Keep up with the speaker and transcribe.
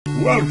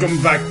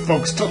Welcome back,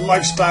 folks, to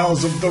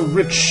Lifestyles of the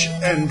Rich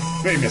and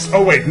Famous.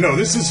 Oh, wait, no,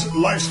 this is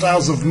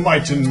Lifestyles of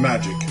Might and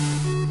Magic.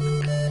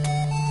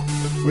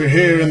 We're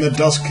here in the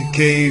Dusk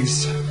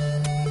Caves,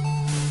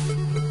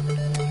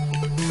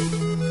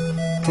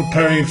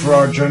 preparing for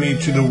our journey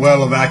to the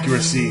Well of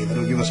Accuracy.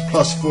 That'll give us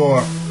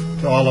 +4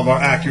 to all of our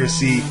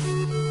accuracy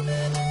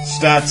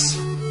stats.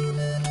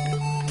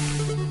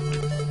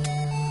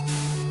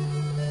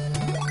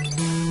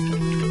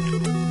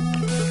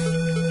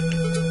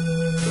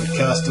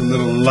 Cast a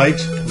little light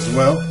as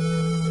well.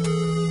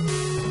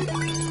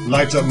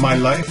 Light up my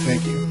life,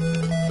 thank you.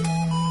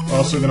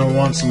 Also going to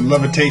want some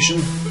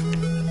levitation,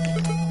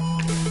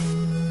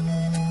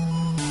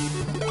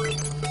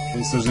 in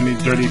case there's any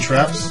dirty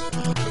traps.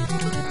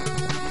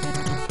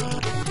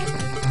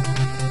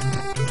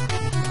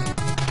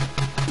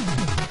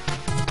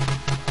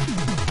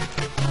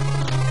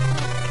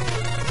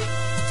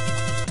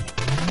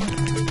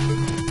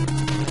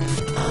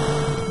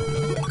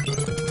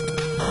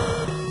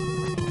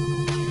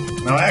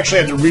 Now, I actually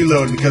had to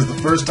reload because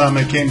the first time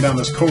I came down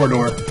this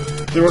corridor,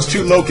 there was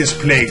 2 locust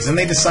plagues, and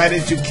they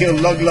decided to kill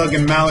Lug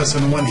and Malice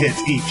in 1 hit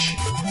each,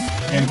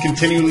 and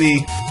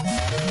continually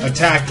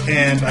attack,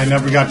 and I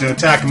never got to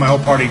attack, and my whole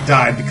party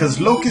died because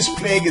locust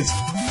plague is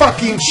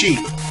fucking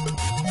cheap.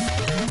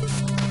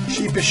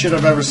 Cheapest shit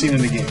I've ever seen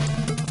in the game.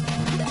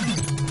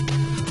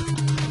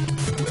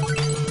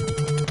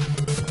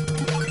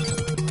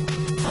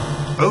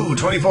 Oh,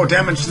 24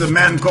 damage to the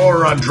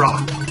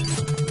Mangoradra.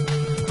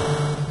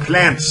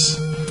 Plants.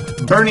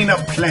 Burning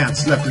up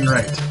plants left and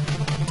right.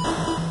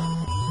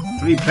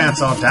 3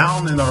 plants all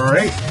down, and the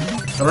Wraith.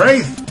 The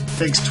Wraith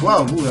takes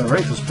 12. Ooh, the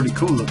Wraith was pretty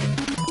cool looking.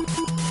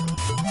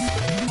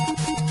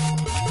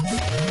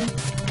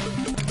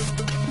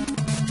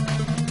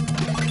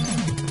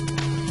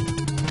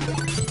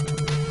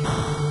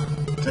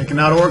 Taking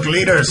out Orc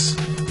leaders.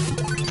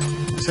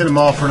 Let's hit them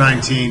all for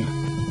 19.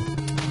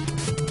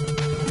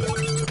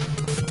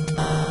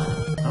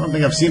 I don't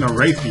think I've seen a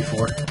Wraith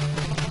before.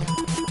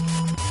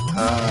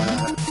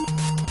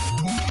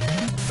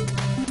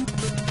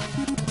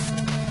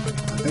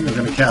 I think I'm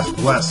going to cast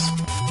Bless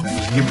and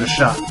just give it a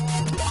shot.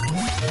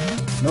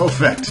 No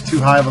effect. Too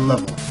high of a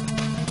level.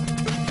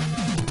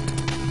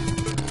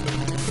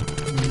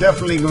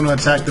 Definitely going to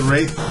attack the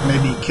Wraith.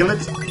 Maybe kill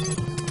it.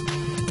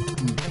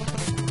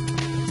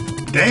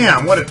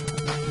 Damn, what a... I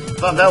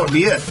thought that would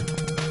be it.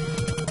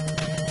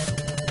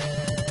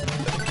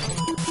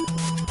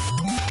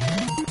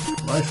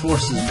 Life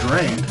force is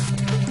drained.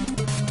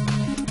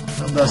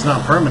 Hope that's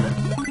not permanent.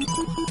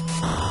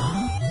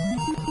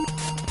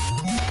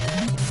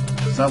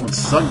 That would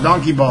suck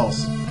donkey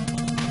balls.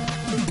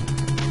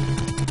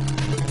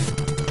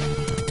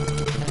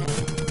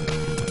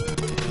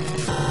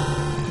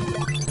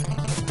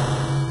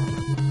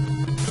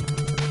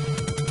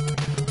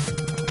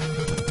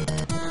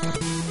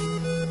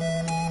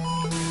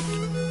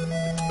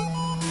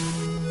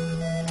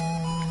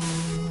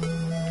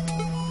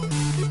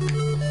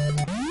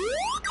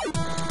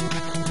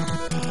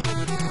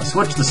 I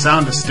switched the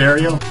sound to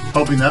stereo,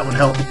 hoping that would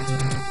help.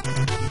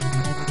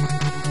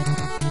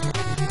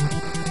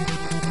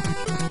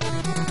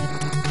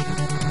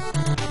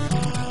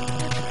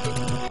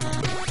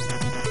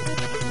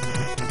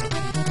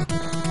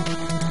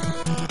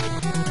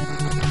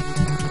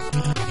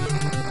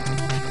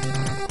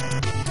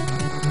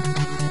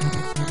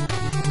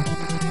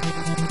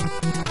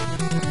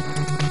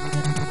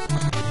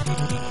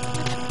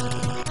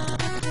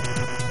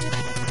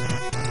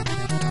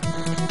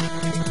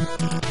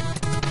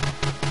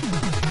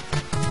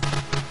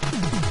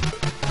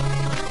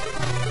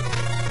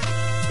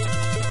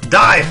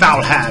 Die,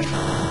 foul hag!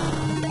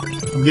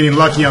 I'm getting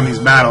lucky on these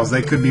battles.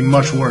 They could be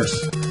much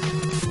worse.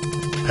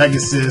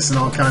 Pegasus and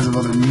all kinds of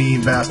other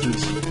mean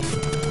bastards.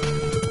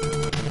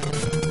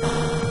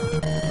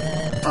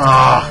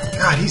 Ah,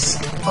 God, he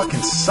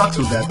fucking sucks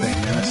with that thing,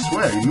 man. I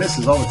swear, he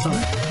misses all the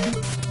time.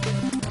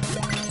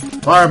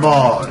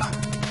 Fireball!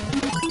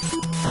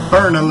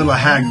 Burn a little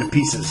hag to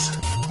pieces.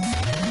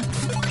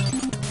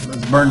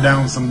 Let's burn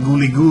down some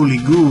ghouly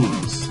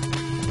ghouls.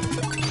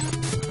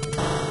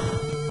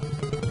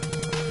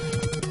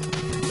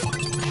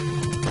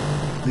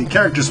 The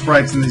character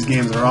sprites in these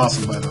games are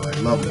awesome, by the way.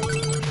 Love them.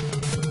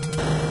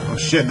 Oh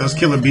shit, those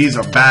killer bees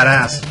are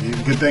badass.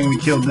 Good thing we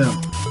killed them.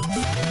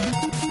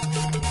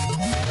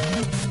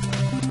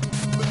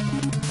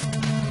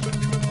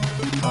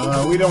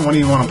 We don't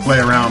even want to play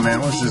around,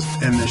 man. Let's just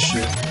end this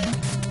shit.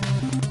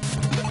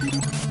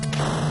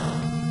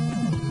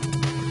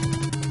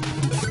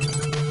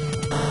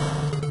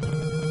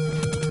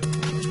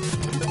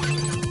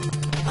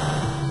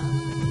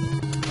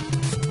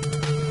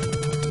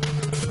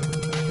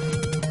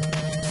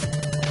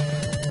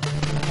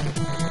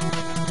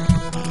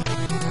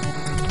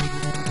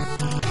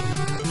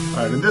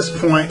 Alright, at this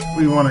point,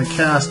 we want to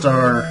cast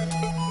our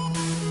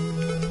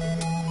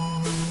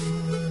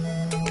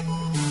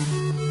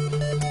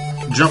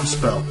jump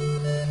spell.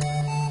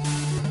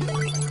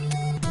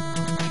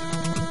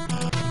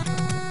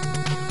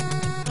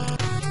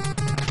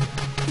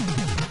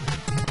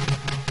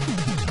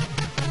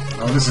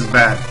 Oh, this is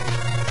bad.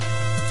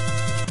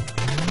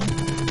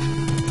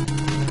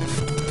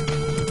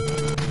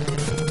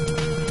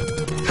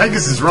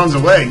 Pegasus runs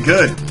away.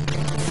 Good.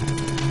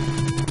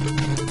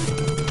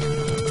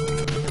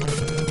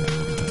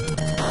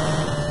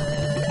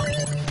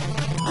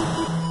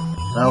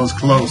 That was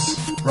close.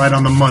 Right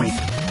on the money.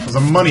 It was a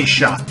money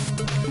shot.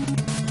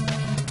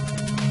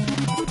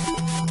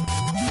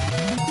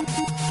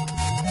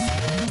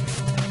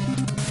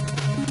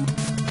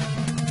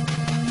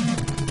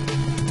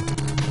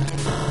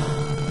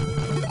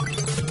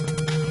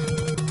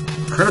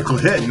 Critical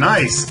hit.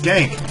 Nice.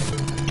 Gank.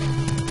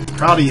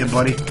 Proud of you,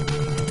 buddy.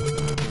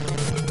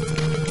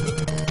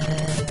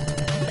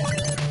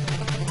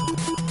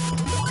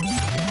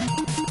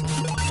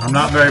 I'm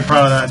not very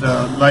proud of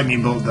that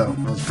lightning bolt, though. It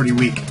was pretty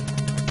weak.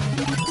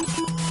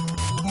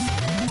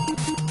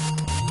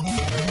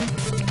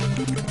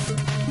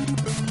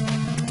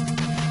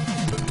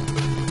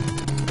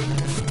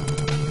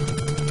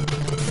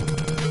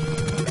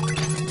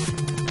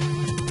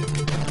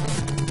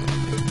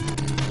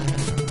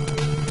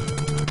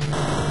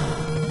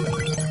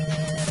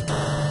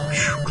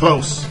 Whew,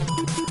 close.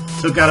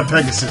 Took out a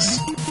Pegasus.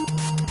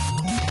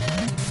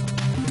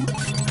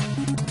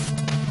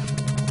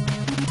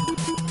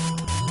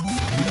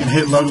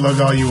 Hit Lug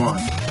all you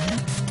want.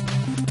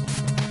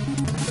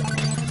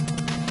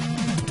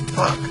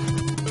 Fuck.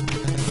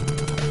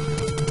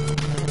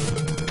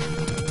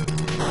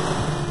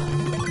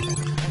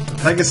 The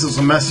Pegasus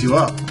will mess you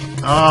up.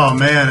 Oh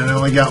man, and I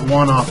only got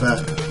one off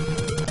that.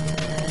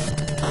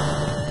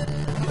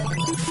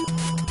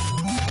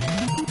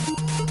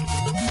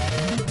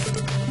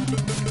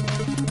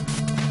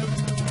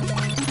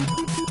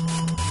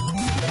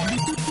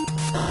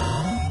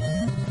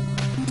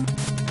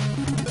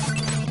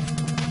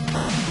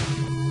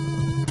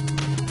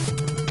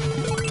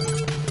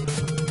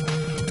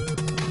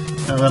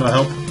 Yeah, that'll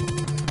help.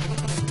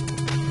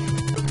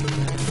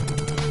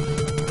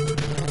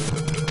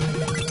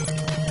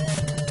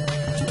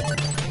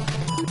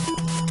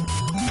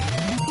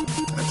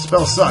 That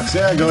spell sucks.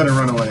 Yeah, go ahead and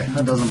run away.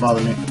 That doesn't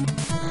bother me.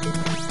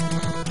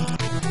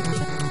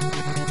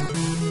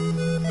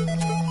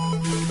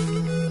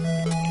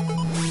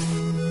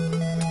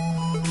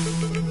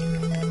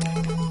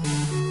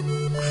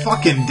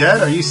 Fucking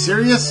dead? Are you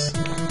serious?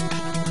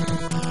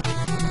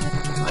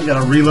 I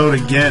gotta reload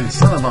again.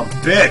 Son of a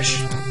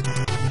bitch.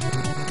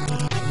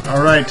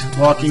 Alright,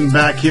 walking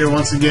back here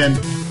once again.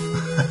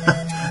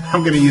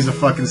 I'm gonna use a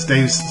fucking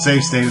save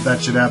state if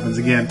that shit happens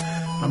again.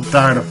 I'm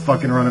tired of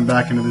fucking running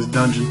back into this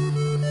dungeon.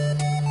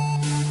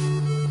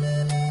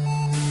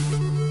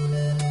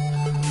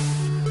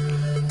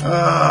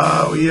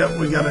 Yep,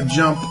 we gotta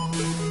jump.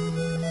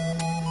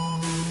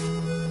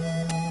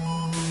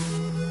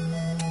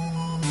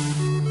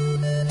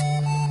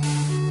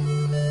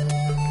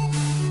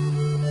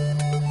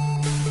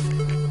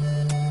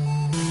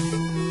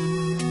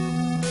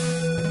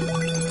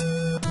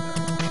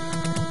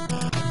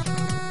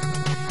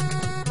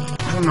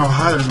 I don't know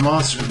how there's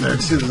monsters there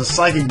too. There's a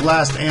Psychic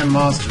Blast and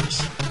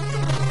monsters.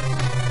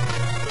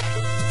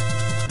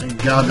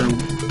 Thank God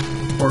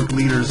they're orc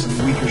leaders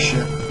and weaker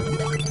shit.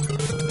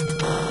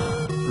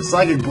 The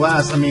Psychic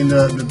Blast, I mean,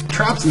 the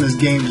traps in this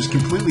game just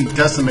completely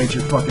decimate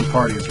your fucking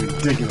party. It's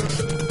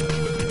ridiculous.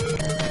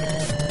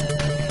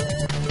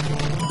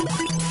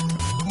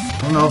 I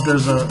don't know if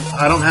there's a...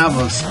 I don't have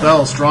a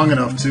spell strong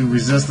enough to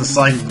resist the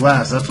Psychic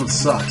Blast. That's what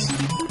sucks.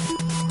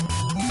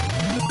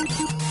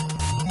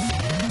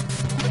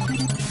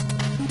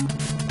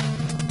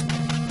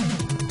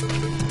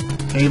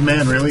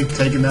 Caveman, really?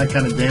 Taking that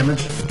kind of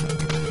damage?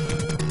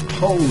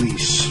 Holy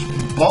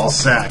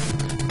ballsack.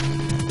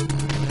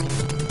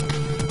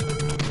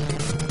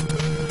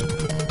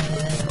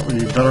 Probably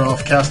be better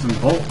off casting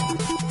Bolt.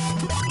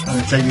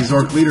 Trying to take these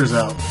orc leaders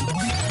out.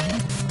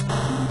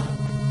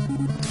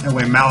 That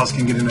way Malice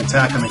can get an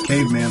attack on the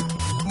caveman.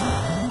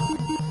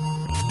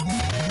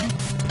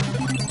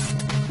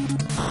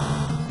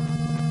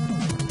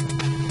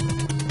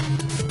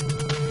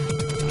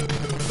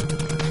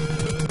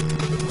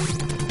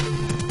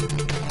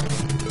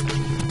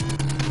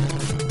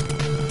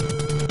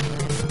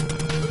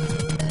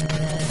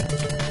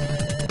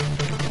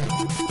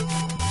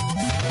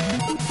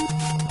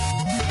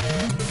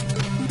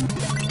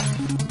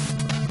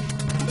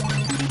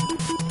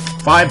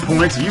 $5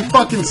 points? Are you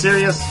fucking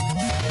serious?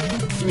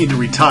 You need to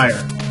retire.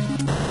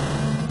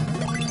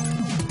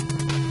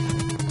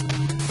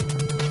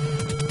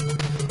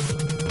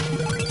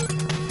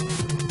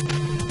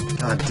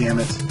 God damn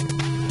it.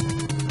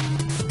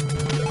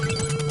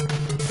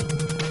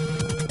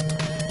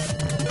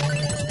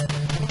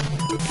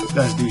 These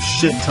guys do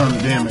shit ton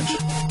of damage.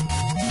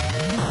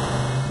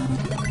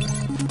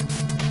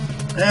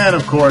 And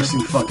of course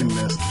he fucking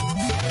missed.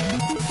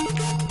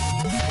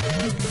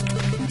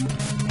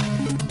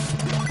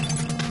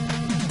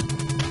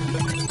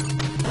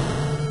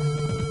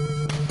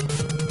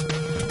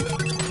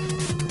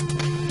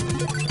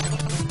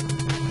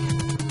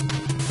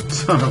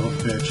 Son of a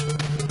bitch.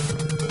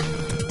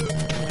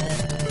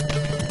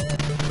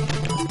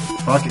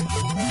 Fuck it.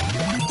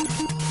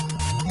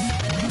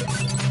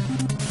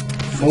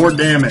 4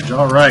 damage.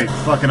 Alright,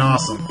 fucking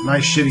awesome.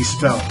 Nice shitty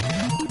spell.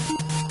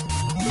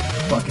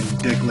 Fucking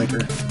dick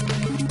licker.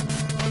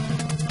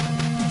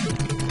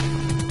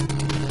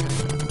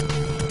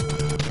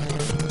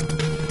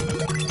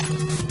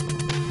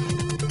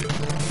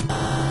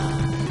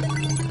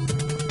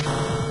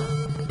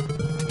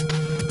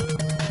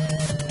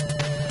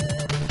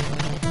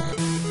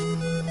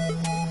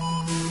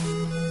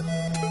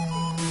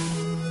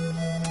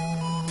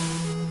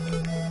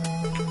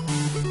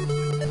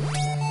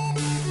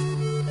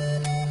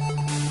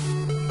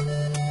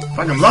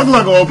 Fucking Lug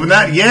Lug will open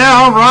that.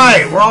 Yeah,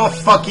 alright. We're all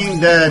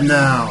fucking dead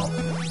now.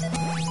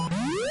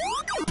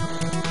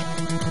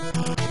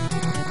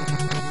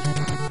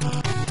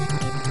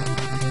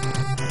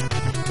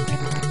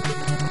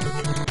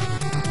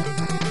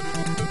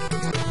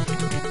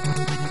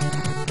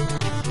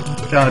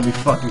 Gotta be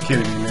fucking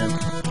kidding me, man.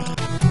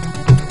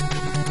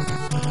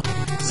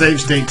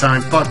 Save state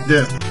time. Fuck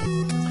this.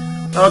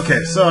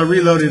 Okay, so I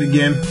reloaded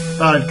again.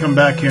 Thought I'd come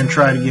back here and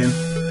try it again.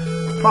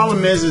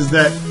 Problem is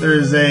that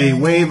there's a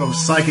wave of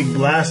Psychic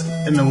Blast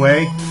in the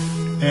way,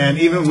 and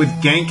even with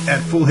Gank at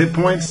full hit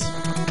points,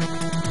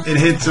 it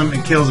hits him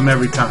and kills him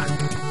every time.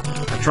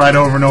 I tried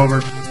over and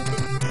over.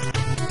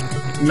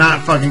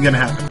 Not fucking gonna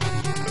happen.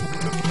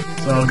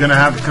 So I'm gonna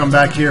have to come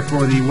back here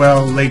for the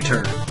well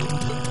later,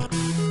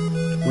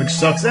 which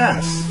sucks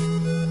ass.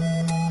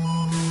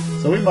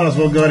 So we might as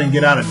well go ahead and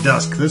get out of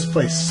Dusk. This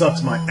place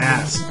sucks my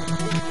ass.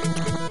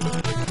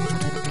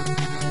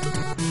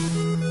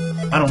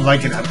 I don't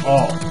like it at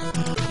all.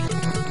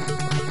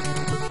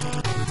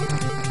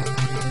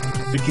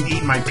 It can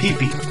eat my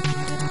pee-pee.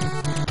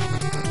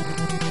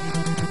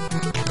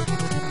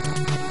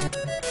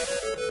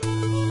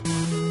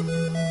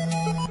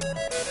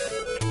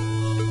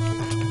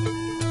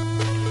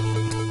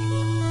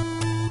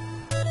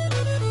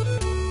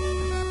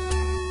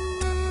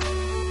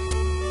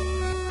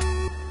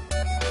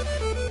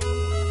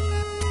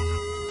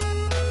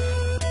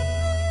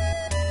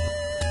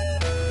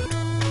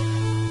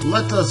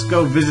 Let us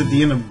go visit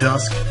the Inn of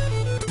Dusk.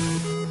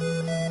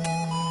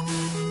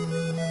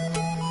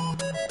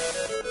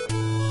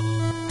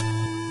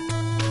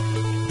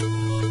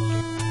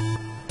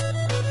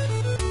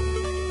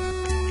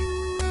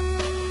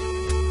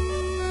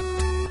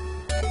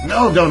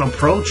 No, don't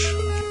approach.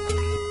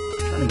 I'm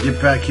trying to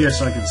get back here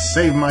so I can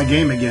save my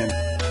game again.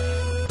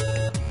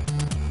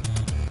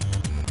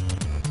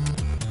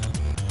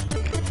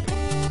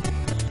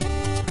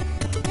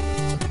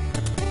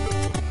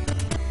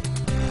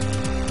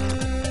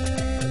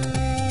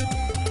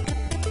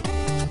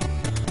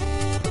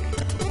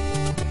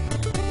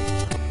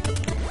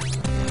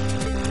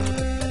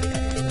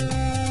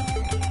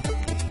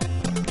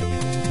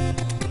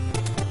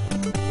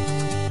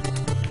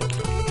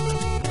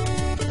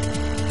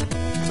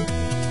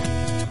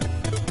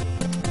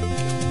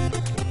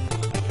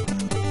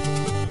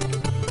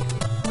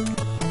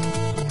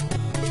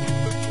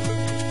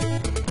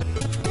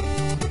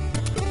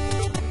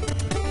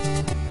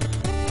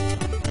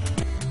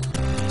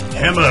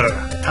 Hammer,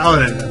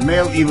 Paladin, a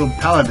male evil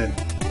Paladin.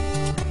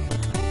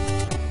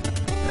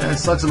 And it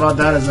sucks about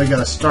that is I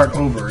gotta start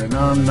over, and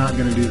I'm not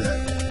gonna do that.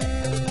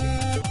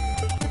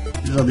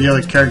 These are the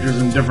other characters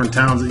in different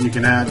towns that you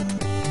can add.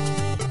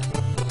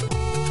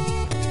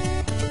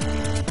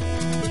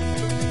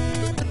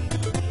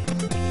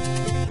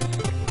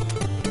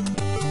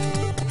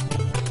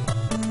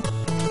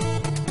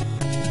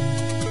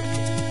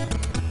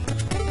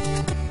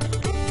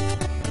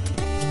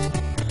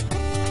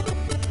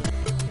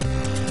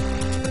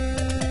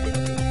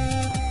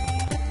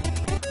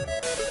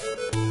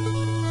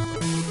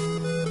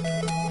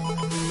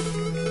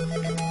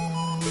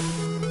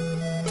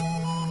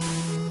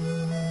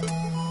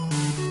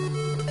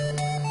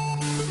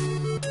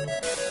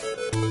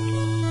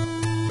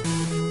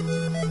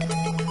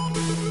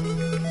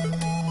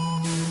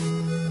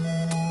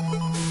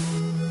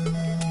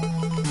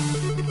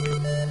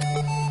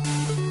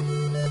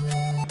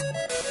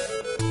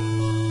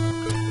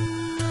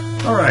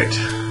 Alright,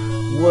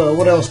 well,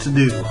 what else to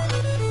do?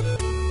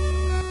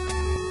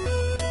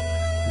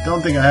 I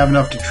don't think I have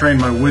enough to train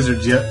my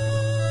wizards yet.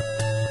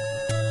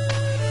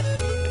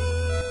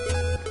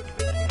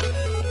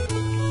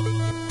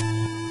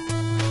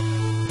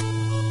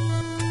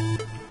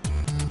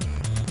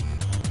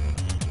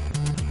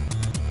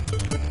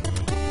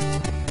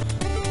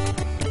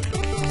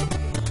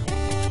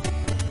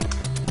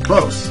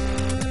 Close.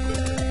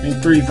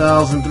 Need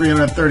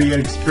 3,338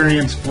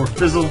 experience for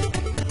Fizzle.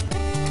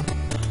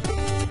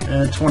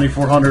 And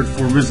 2,400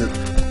 for Visit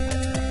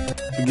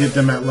to get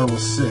them at level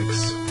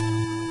 6.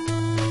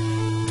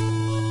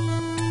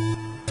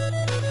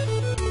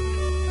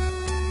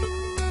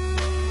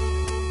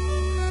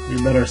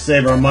 We better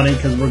save our money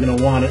because we're going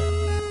to want it.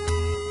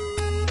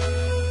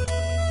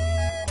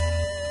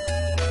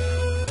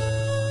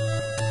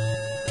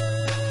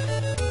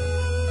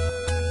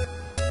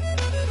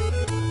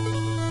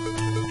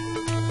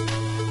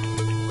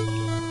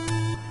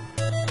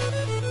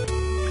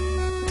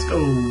 Let's go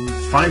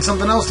find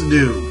something else to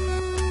do.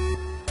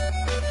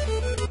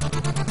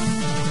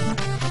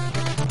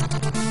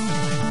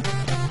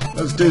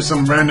 Let's do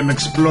some random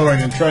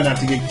exploring and try not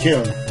to get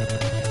killed.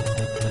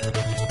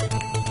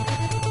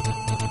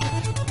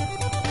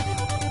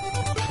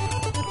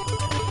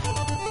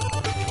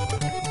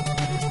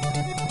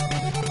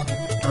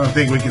 I don't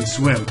think we can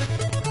swim.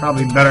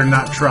 Probably better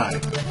not try.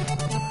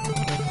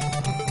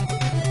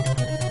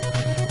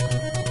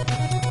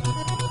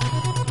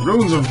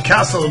 Ruins of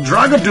Castle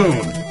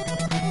Dragadoon.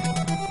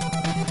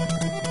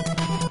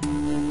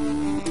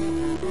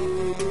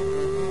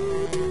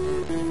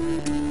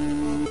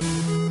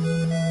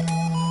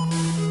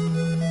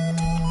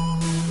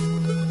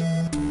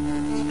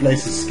 This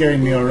place is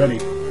scaring me already.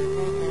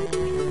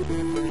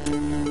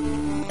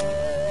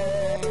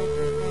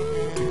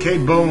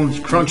 Decayed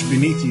bones crunch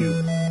beneath you.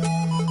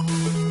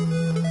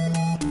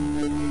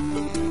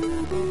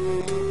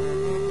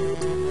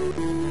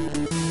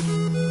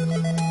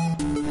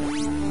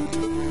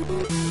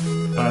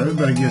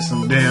 Everybody get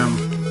some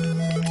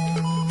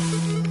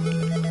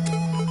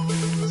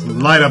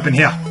light up in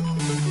here.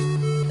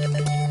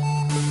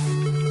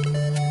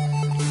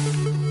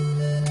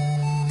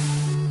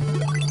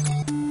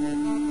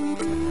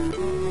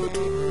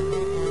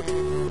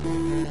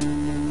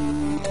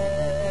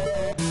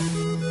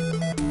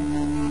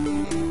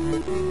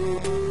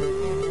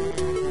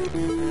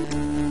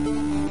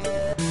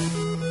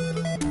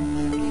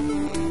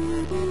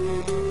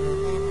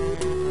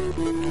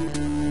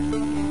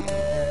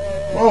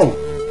 Whoa!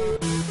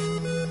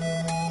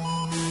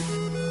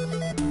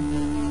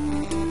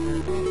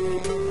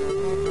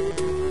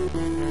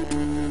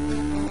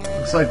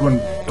 Looks like when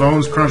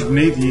bones crunch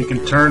beneath you, you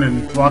can turn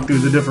and walk through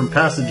the different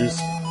passages.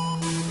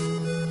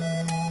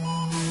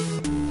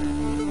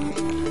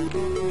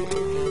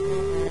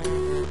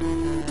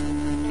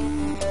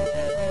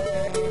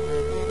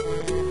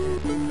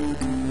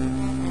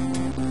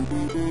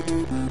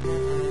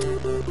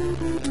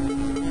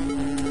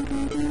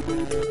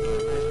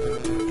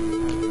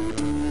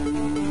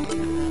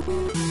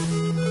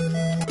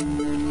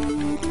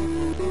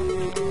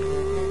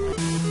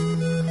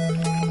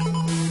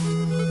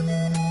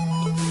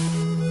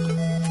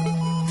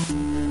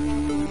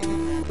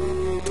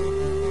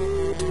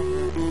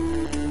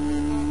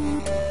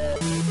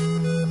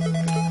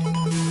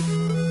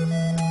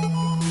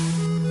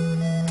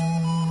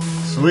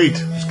 Sweet,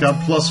 just got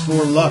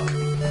 +4 luck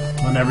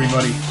on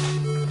everybody.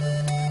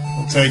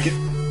 We'll take it.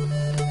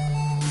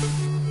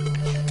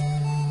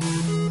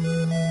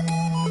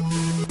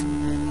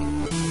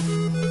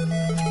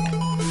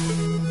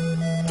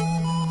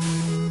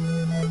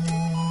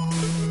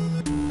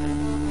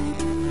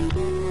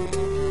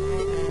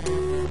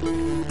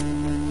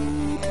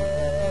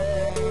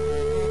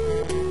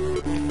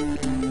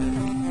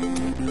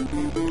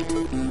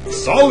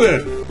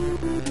 Solid!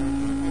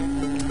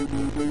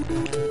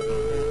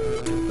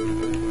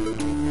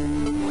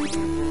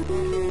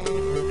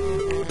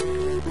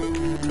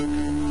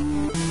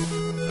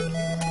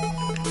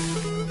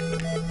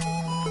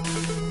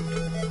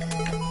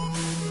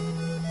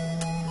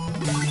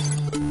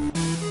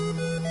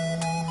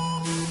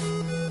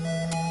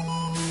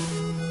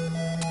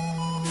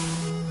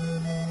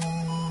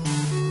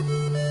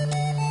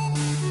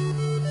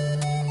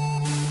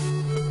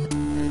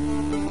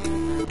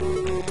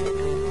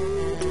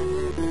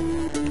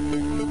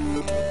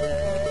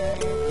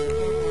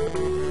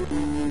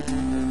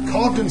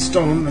 Carved in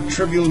stone, a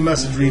trivial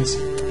message reads,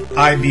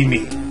 "I be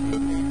me."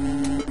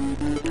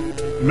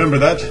 Remember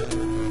that?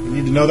 You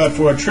need to know that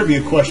for a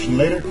trivia question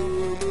later.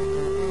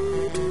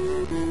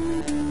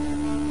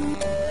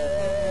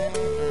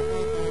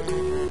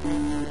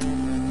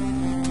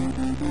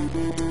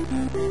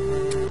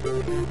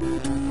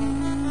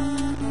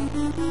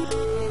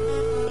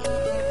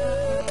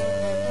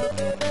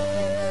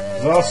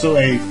 There's also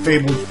a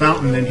fabled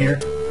fountain in here.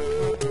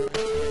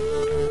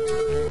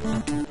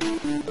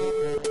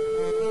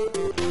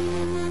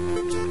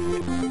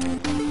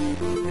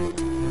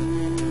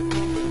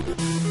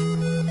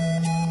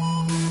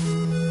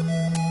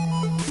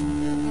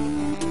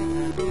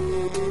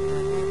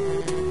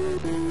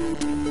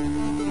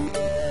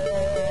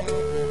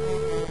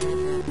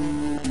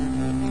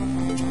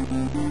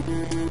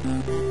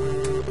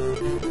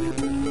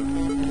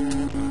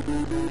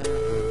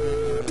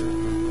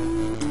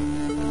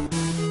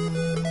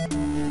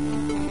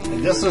 I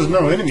guess there's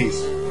no enemies.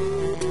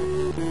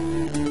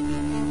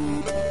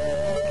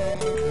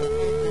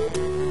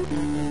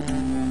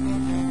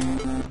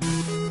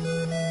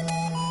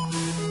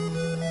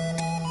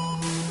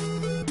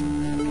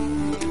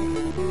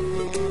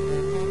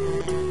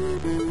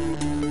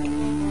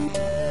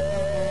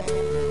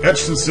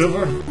 Etched in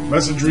silver,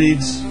 message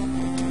reads,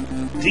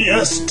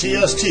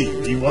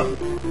 TSTST E1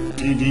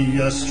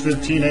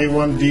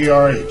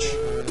 DDS15A1DRH.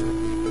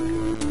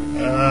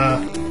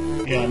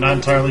 Yeah, not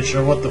entirely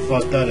sure what the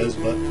fuck that is,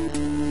 but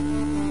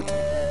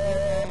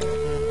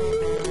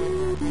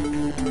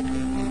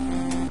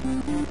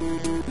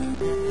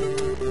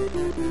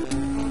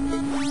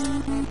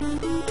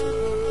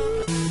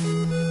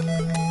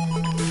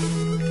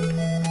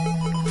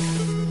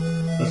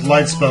this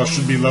light spell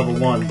should be level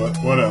 1, but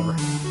whatever.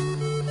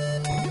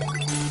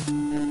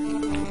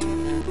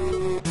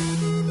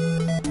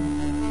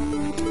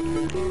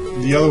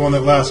 The other one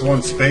that lasts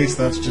one space,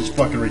 that's just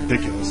fucking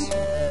ridiculous.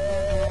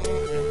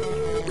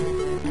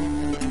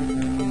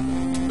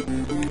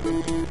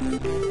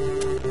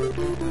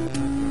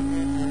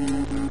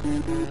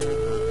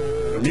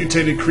 A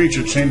mutated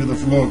creature chained to the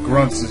floor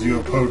grunts as you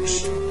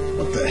approach.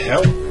 What the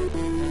hell?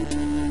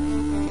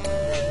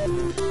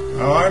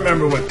 Oh, I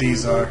remember what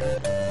these are.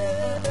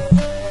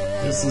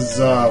 This is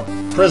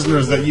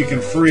prisoners that you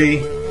can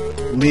free,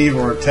 leave,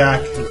 or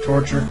attack or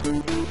torture.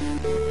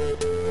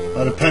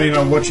 Depending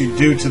on what you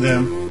do to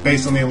them,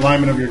 based on the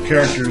alignment of your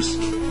characters,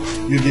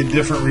 you get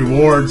different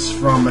rewards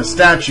from a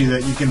statue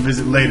that you can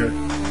visit later.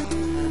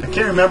 I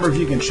can't remember if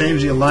you can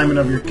change the alignment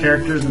of your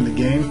characters in the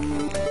game.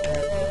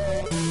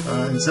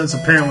 And since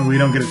apparently we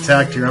don't get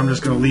attacked here, I'm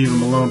just going to leave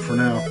them alone for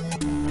now.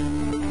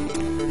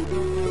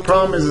 The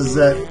problem is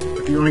that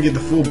if you want to get the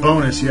full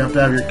bonus, you have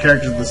to have your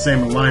characters in the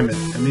same alignment.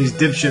 And these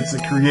dipshits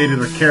that created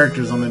our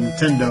characters on the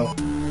Nintendo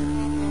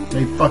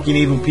made fucking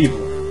evil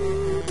people.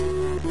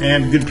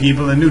 And good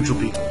people and neutral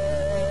people.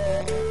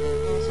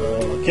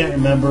 So, I can't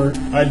remember.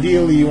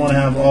 Ideally, you want to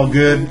have all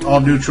good, all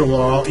neutral,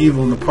 or all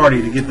evil in the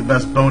party to get the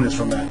best bonus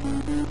from that.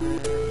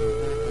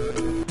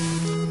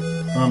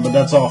 But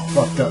that's all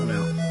fucked up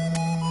now.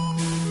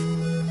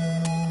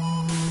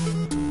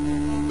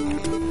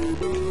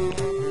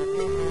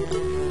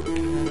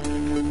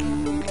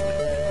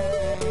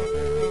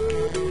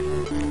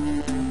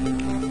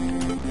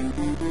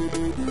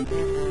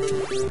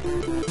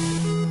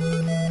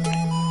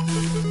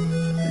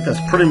 That's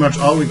pretty much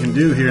all we can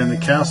do here in the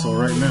castle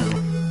right now.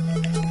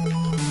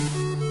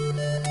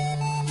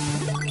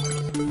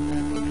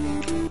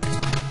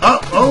 Oh,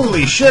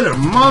 holy shit, a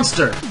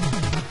monster!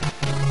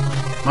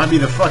 Might be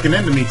the fucking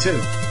end of me, too.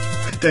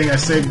 Good thing I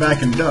saved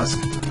back in dusk.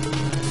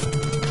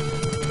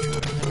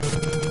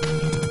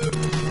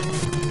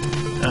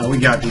 We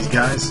got these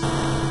guys.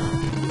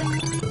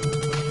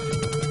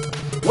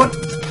 What?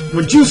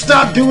 Would you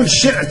stop doing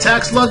shit,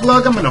 Attack Slug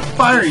Lug? I'm gonna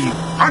fire you.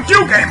 Aren't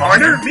you Game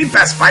Order? Me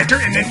best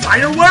fighter in the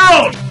entire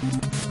world!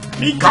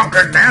 Me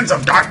conquered lands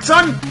of Dark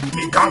Sun?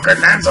 Me conquered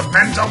lands of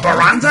Menzo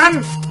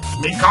Baranzan?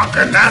 Me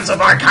conquered lands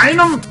of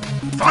Arcanum?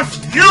 Fuck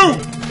you!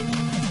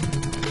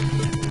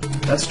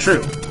 That's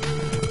true.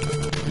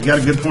 You got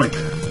a good point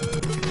there.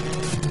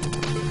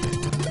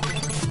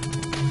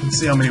 Let's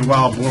see how many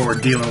wild boar we're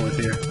dealing with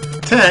here.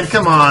 10,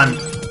 come on!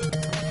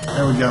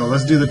 There we go,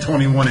 let's do the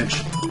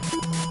 21-inch.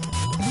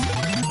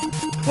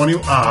 20,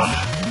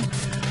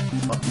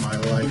 fuck my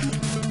life.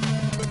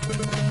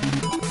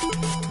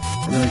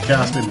 We're gonna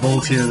cast a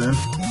bolt here then.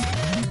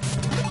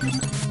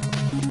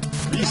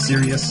 Are you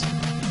serious?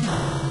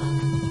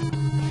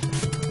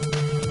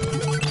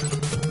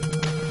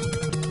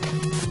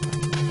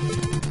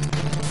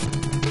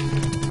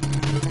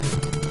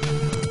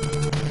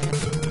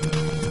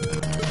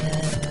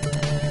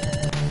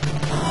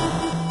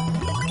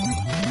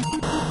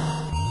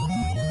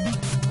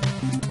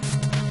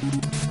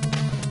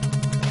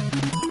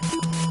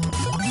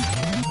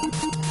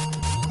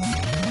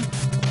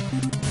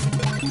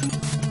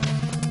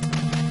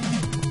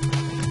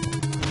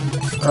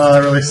 Oh,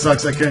 that really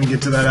sucks. I couldn't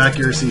get to that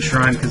accuracy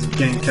shrine because the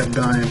game kept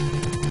dying.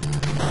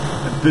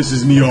 That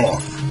pisses me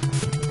off.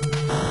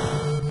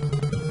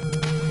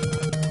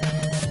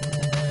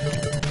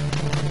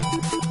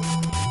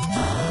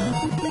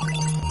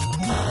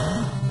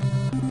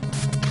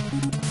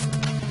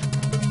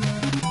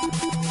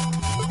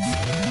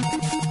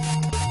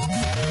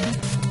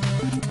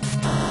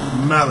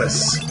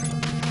 Malice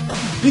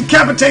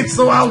decapitates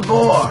the wild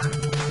boar.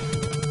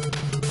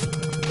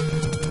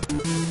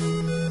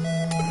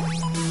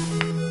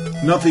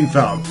 Nothing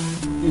found.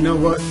 You know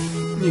what?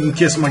 You can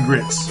kiss my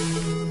grits.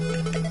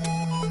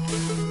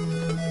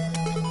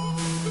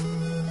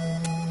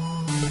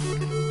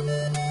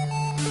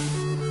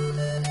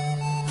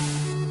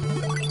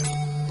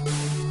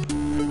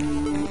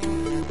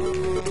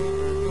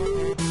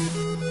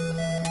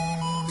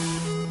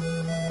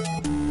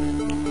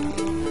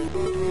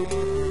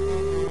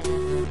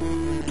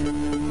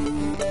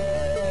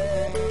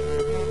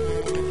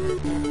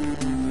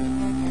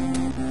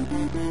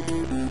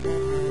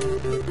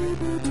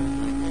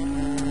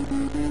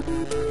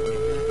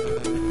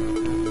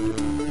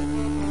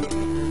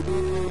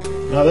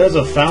 Now there's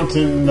a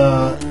fountain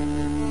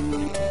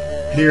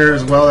here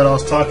as well that I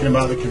was talking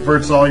about that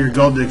converts all your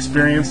gold to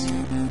experience.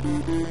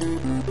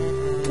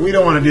 We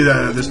don't want to do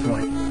that at this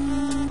point.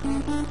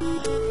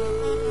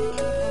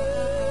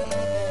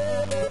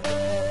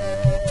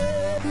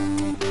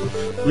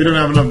 We don't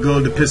have enough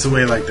gold to piss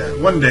away like that.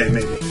 One day,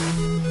 maybe.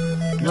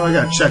 You know, I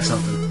gotta check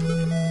something.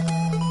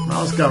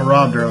 Mouse got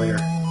robbed earlier.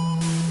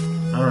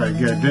 Alright,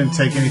 good. Didn't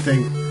take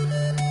anything.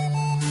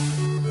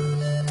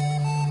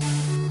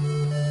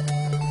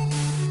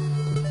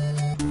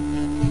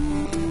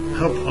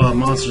 Hope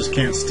monsters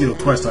can't steal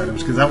quest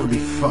items, because that would be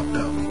fucked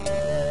up.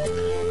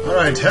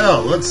 Alright,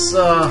 hell, let's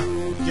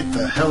get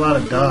the hell out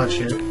of Dodge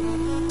here.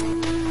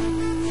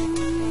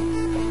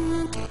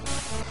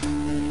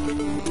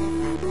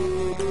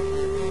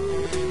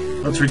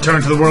 Let's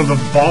return to the world of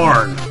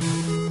Barn,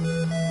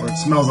 where it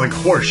smells like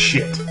horse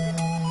shit.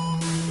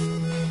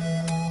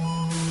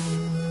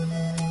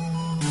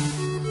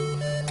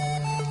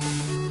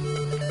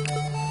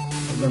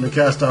 Time to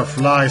cast our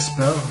fly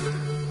spell.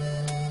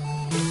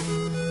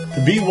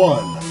 To be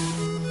one.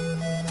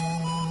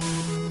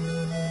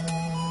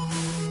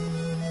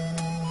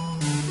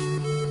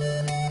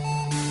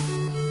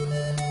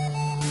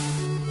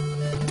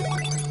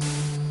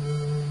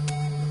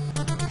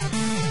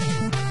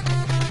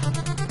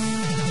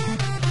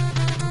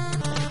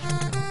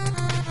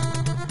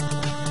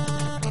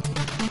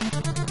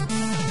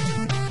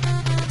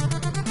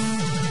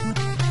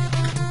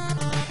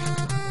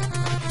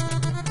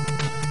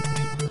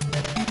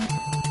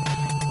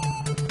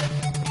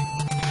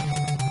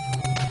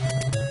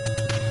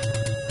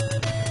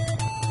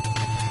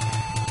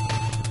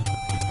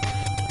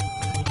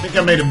 I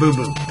think I made a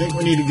boo-boo. I think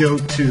we need to go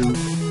to...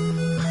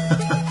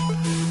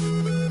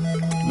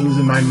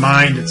 Losing my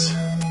mind. It's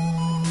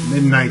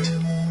midnight.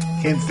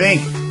 Can't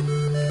think.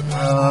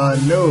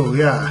 No,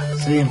 yeah.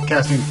 See, I'm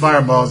casting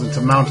fireballs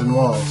into mountain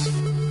walls.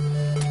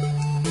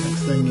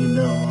 Next thing you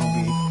know, I'll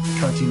be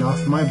cutting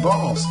off my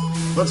balls.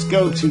 Let's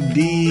go to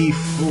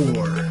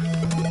D4.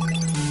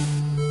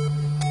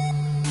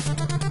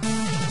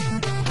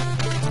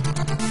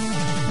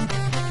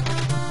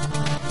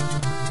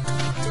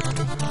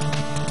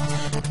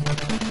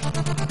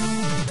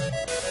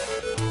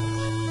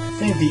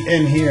 I think the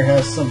inn here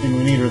has something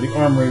we need, or the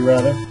armory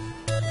rather.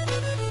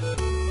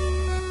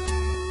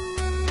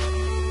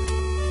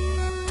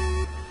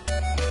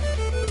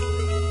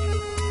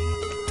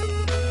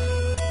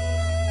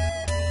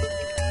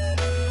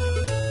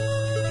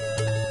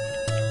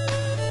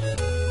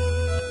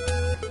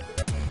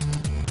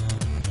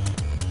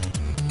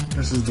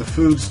 This is the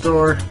food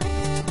store.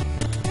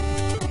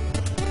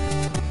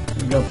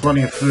 We've got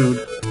plenty of food.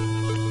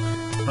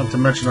 Not to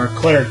mention our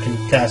cleric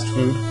can cast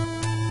food.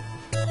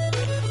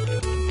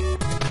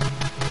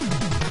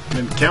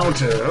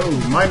 Encounter.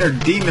 Oh, minor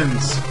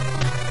demons.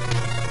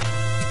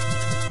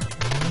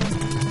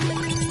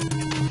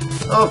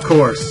 Of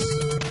course.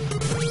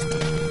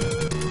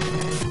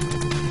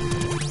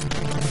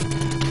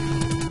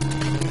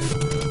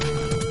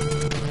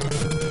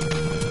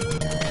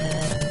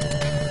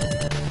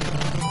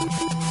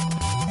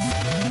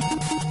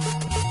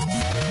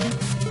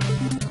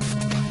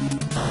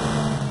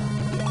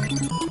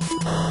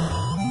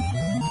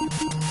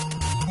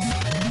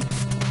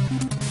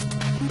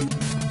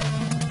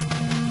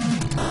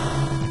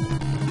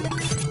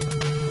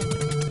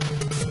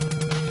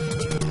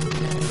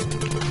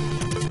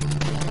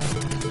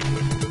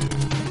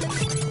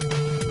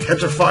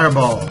 Catch a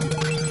fireball.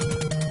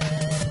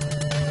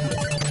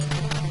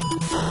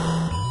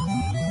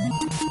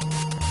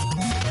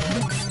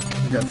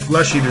 We got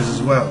flesh eaters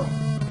as well.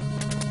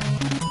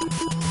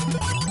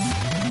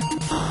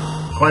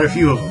 Quite a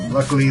few of them.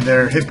 Luckily,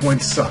 their hit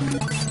points suck.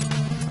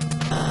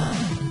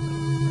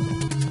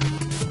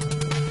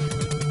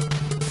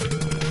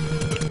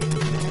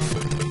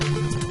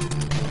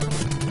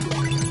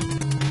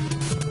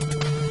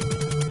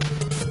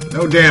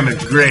 No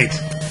damage. Great.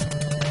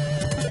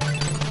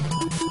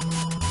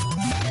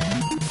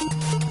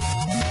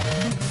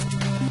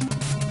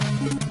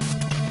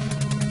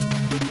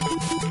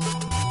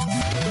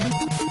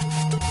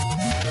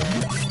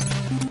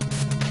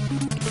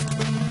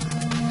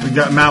 We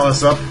got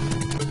Malice up.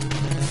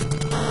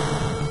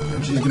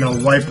 And she's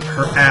gonna wipe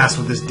her ass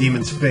with this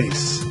demon's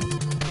face.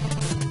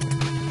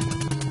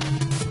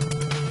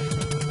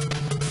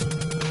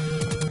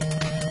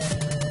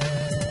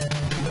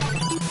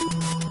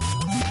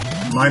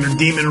 Minor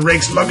demon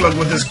rakes Luglug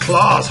with his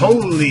claws.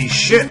 Holy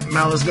shit,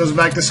 Malice goes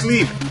back to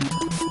sleep.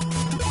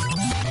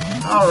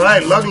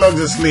 Alright, Luglug's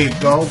asleep.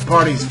 The whole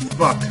party's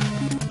fucked.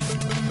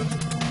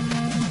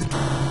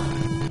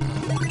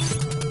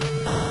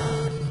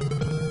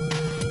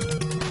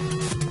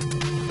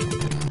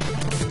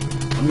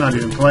 I'm not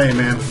even playing,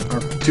 man. Our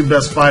two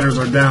best fighters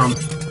are down.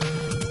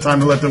 It's time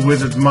to let the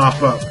wizards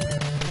mop up.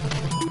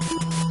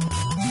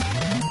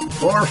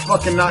 Or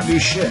fucking not do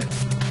shit.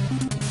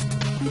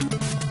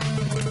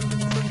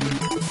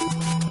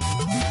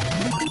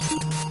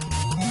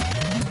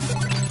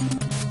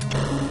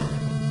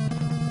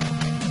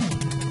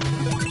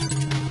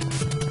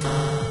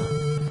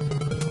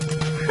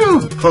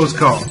 Whew, close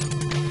call.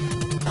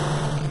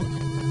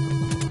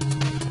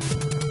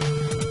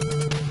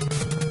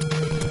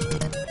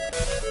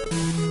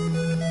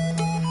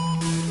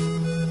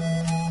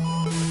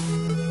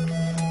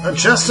 A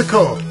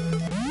chesticle.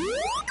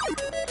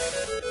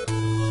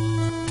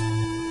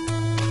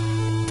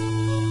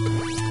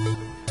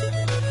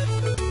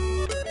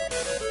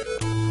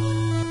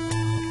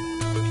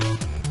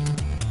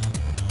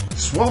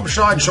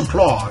 Swampshide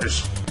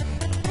supplies.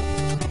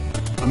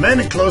 A man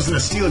enclosed in a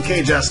steel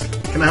cage asks,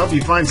 "Can I help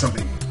you find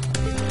something?"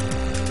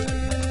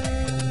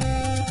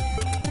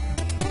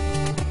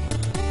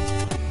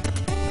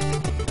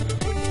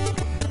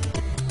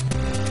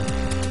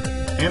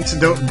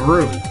 Antidote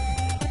brew.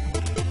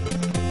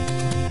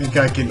 I think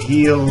I can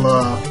heal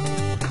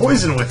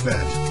poison with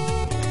that.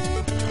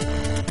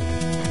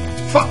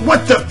 Fuck!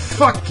 What the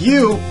fuck,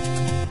 you?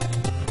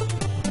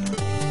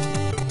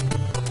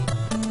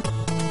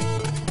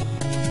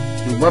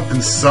 Your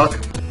weapons suck.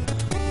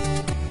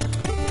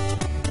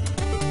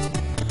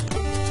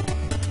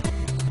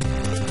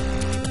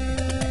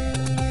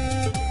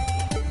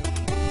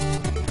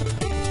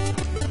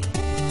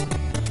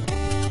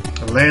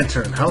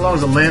 lantern. How long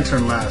does a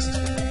lantern last?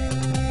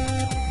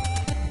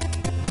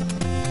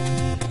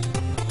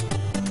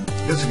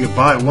 Guess you could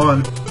buy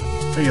one.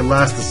 I think it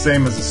lasts the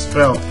same as a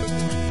spell.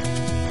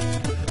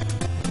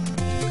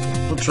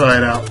 We'll try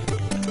it out.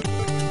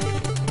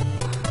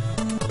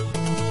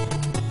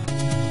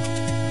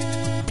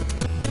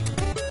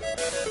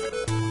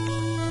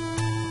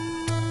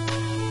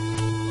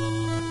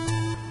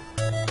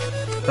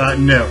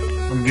 No.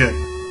 I'm good.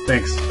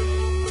 Thanks.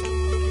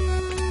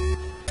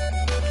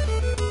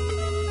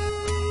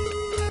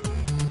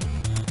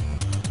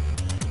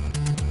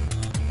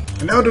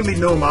 An elderly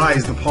gnome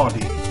eyes the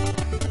party.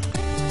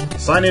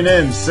 Signing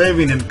in,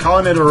 saving, and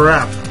calling it a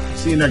wrap.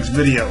 See you next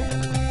video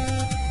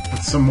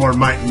with some more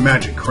Might and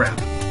Magic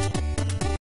crap.